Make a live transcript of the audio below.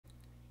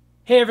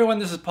Hey everyone,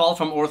 this is Paul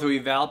from Ortho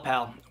Eval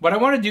Pal. What I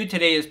want to do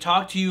today is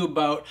talk to you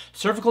about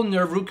cervical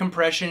nerve root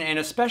compression and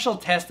a special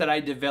test that I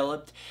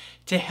developed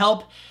to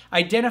help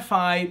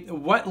identify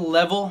what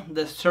level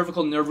the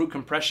cervical nerve root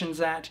compression is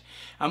at.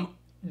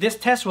 This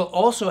test will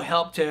also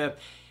help to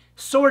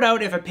sort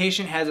out if a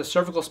patient has a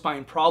cervical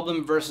spine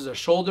problem versus a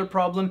shoulder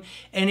problem,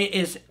 and it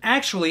is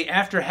actually,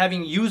 after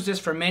having used this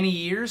for many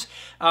years,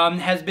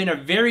 has been a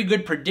very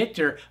good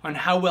predictor on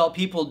how well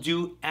people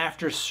do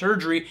after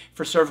surgery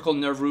for cervical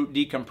nerve root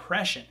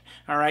decompression.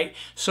 All right,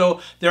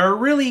 so there are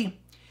really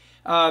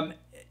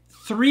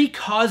three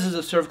causes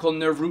of cervical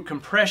nerve root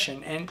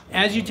compression, and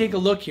as you take a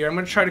look here, I'm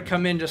going to try to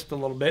come in just a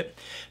little bit.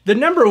 The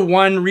number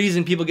one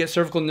reason people get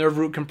cervical nerve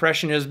root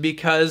compression is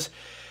because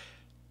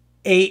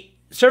a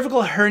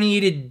cervical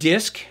herniated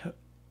disc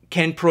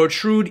can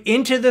protrude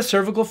into the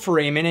cervical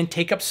foramen and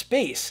take up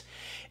space.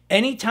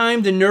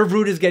 Anytime the nerve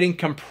root is getting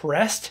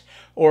compressed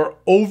or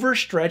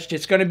overstretched,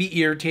 it's going to be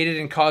irritated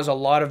and cause a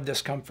lot of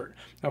discomfort.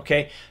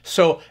 Okay,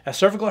 so a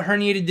cervical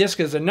herniated disc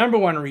is the number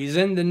one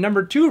reason. The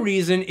number two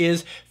reason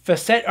is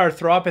facet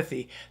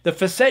arthropathy. The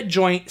facet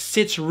joint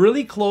sits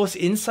really close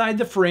inside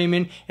the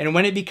foramen, and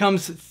when it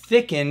becomes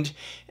thickened,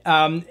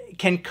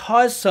 can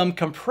cause some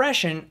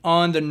compression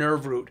on the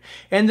nerve root.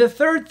 And the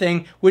third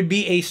thing would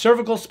be a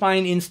cervical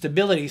spine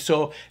instability.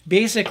 So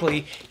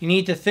basically, you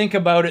need to think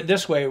about it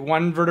this way: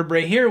 one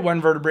vertebrae here,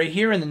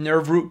 and the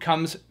nerve root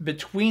comes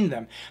between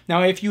them.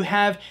 Now, if you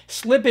have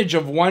slippage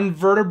of one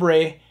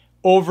vertebrae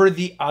over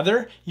the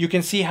other, you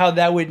can see how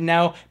that would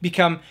now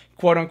become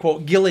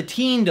quote-unquote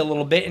guillotined a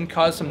little bit and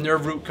cause some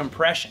nerve root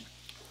compression.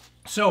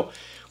 So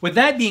with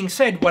that being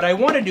said, what I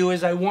want to do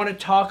is I want to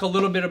talk a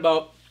little bit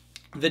about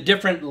the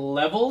different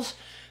levels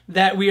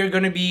that we are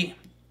going to be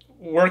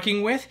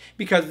working with,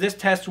 because this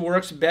test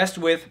works best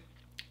with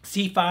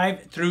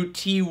C5 through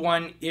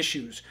T1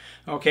 issues.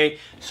 Okay,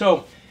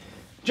 so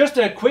just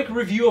a quick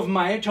review of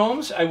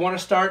myotomes. I want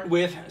to start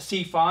with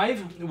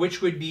C5,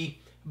 which would be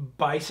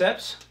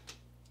biceps.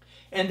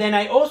 And then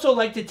I also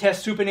like to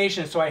test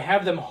supination, so I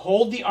have them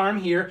hold the arm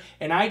here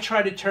and I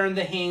try to turn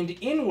the hand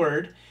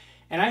inward,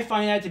 and I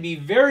find that to be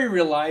very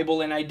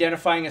reliable in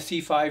identifying a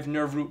C5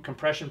 nerve root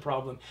compression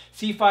problem.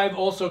 C5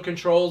 also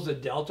controls the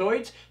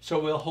deltoids, so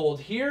we'll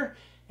hold here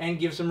and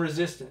give some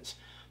resistance.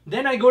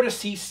 Then I go to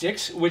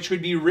C6, which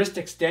would be wrist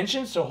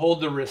extension, so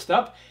hold the wrist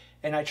up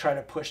and I try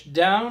to push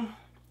down.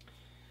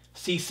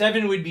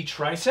 C7 would be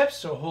triceps,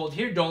 so hold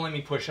here, don't let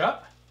me push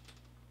up.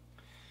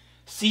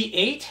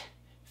 C8,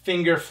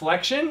 finger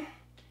flexion,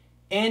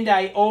 and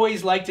I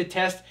always like to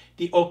test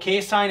the OK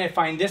sign. I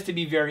find this to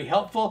be very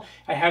helpful.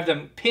 I have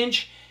them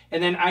pinch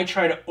and then I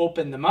try to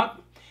open them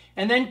up.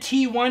 And then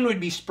T1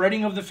 would be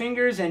spreading of the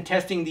fingers and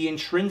testing the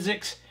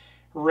intrinsics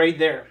right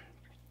there.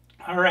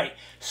 All right,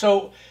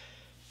 so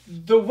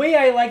the way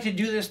I like to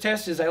do this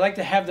test is I like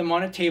to have them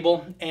on a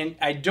table, and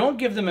I don't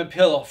give them a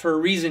pillow for a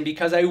reason,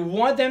 because I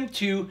want them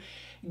to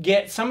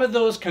get some of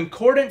those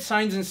concordant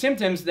signs and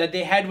symptoms that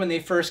they had when they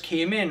first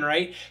came in,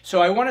 right?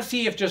 So I want to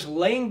see if just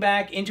laying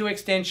back into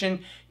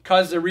extension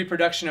caused the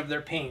reproduction of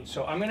their pain.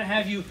 So I'm going to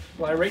have you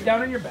lie right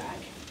down on your back.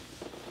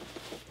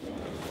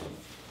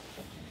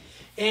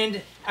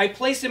 And I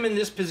place them in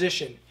this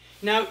position.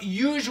 Now,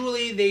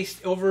 usually they,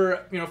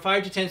 over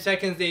 5 to 10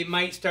 seconds, they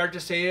might start to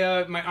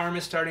say, my arm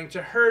is starting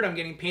to hurt, I'm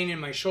getting pain in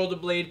my shoulder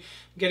blade,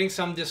 I'm getting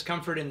some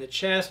discomfort in the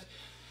chest.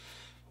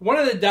 One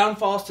of the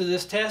downfalls to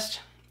this test,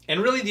 and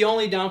really the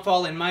only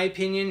downfall in my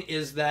opinion,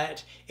 is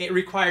that it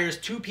requires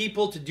two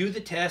people to do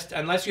the test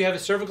unless you have a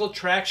cervical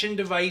traction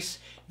device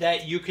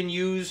that you can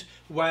use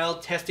while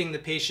testing the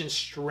patient's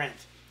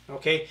strength.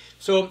 Okay,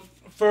 so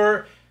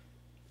for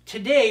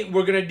today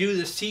we're going to do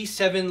the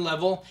C7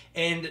 level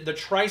and the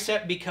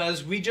tricep,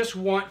 because we just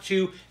want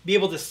to be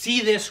able to see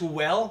this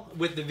well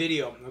with the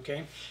video.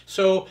 Okay,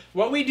 so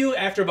what we do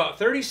after about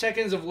 30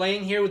 seconds of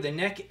laying here with the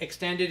neck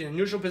extended in a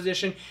neutral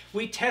position,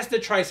 we test the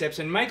triceps.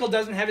 And Michael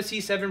doesn't have a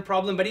C7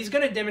 problem, but he's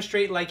going to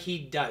demonstrate like he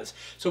does.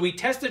 So we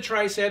test the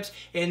triceps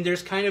and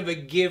there's kind of a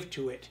give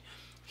to it.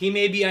 He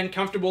may be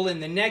uncomfortable in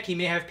the neck, he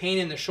may have pain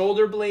in the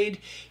shoulder blade,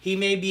 he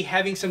may be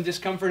having some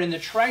discomfort in the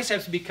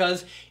triceps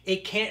because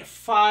it can't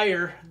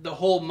fire the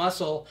whole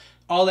muscle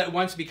all at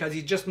once because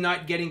he's just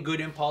not getting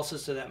good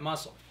impulses to that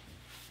muscle.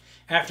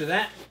 After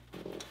that,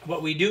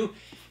 what we do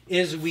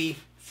is we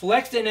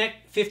flex the neck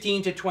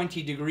 15 to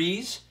 20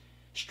 degrees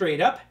straight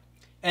up,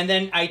 and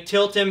then I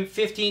tilt him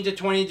 15 to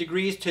 20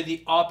 degrees to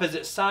the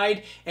opposite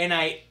side, and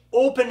I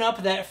open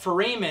up that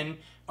foramen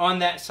on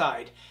that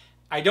side.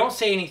 I don't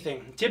say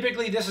anything.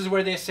 Typically, this is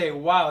where they say,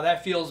 wow,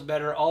 that feels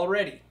better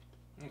already.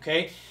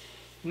 Okay,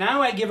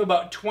 now I give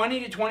about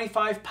 20 to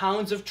 25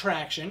 pounds of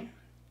traction.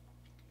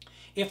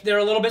 If they're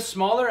a little bit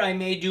smaller, I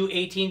may do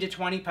 18 to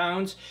 20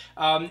 pounds.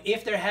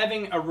 If they're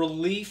having a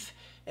relief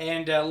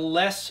and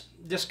less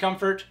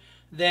discomfort,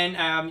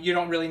 then you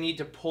don't really need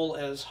to pull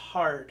as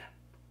hard.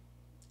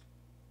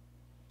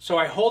 So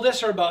I hold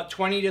this for about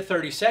 20 to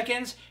 30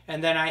 seconds,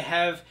 and then I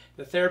have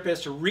the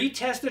therapist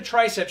retest the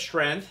tricep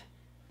strength.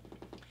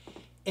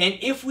 And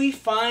if we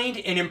find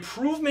an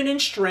improvement in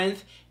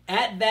strength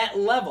at that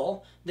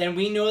level, then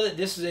we know that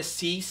this is a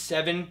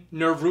C7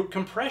 nerve root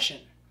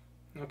compression.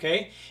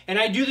 Okay? And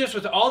I do this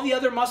with all the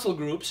other muscle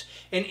groups,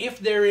 and if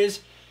there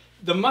is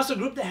the muscle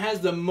group that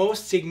has the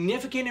most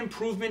significant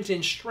improvement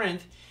in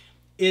strength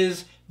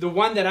is the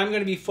one that I'm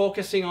going to be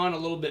focusing on a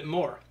little bit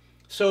more.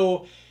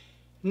 So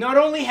not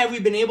only have we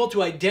been able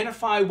to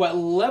identify what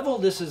level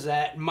this is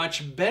at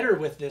much better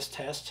with this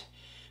test,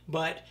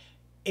 but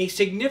a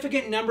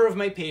significant number of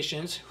my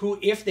patients who,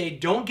 if they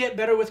don't get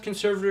better with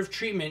conservative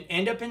treatment,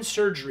 end up in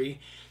surgery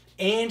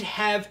and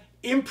have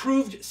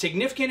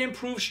significant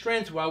improved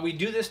strength while we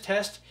do this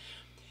test,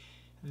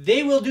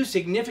 they will do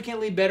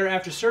significantly better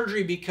after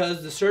surgery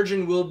because the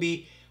surgeon will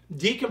be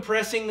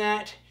decompressing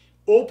that,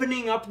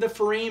 opening up the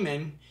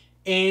foramen,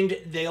 and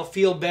they'll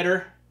feel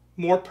better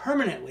more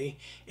permanently.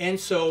 And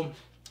so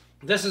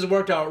this has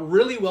worked out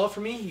really well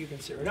for me. You can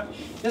sit right up.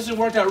 This has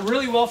worked out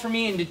really well for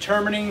me in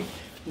determining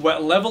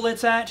what level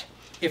it's at,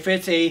 if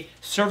it's a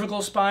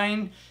cervical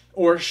spine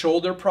or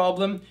shoulder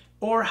problem,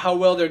 or how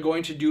well they're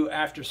going to do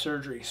after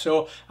surgery.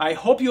 So I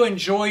hope you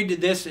enjoyed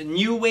this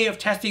new way of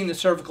testing the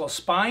cervical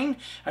spine.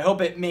 I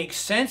hope it makes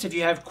sense. If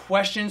you have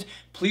questions,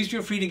 please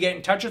feel free to get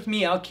in touch with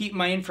me. I'll keep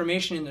my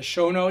information in the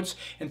show notes.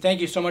 And thank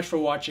you so much for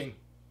watching.